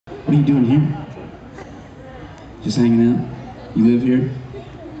What are you doing here? Just hanging out? You live here?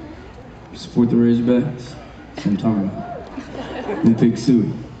 You support the Razorbacks? That's what I'm talking about. The Big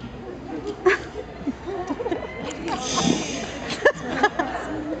Suey.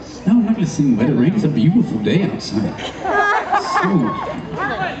 No, I'm not gonna sing Let It Rain. It's a beautiful day outside. So,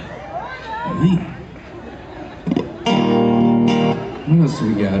 man. What else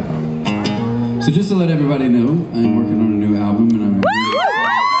do we got? So just to let everybody know, I'm working on a new album, and I'm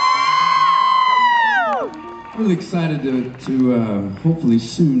really excited to hopefully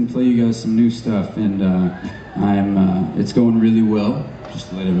soon play you guys some new stuff, and it's going really well. Just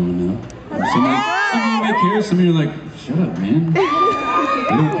to let everyone know. Some of you may care. Some of you are like, shut up, man. I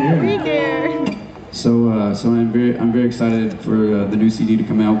don't care. We care. So I'm very excited for the new CD to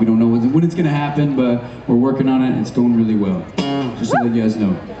come out. We don't know when it's gonna happen, but we're working on it. And it's going really well. Just to let you guys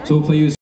know. So we'll play you.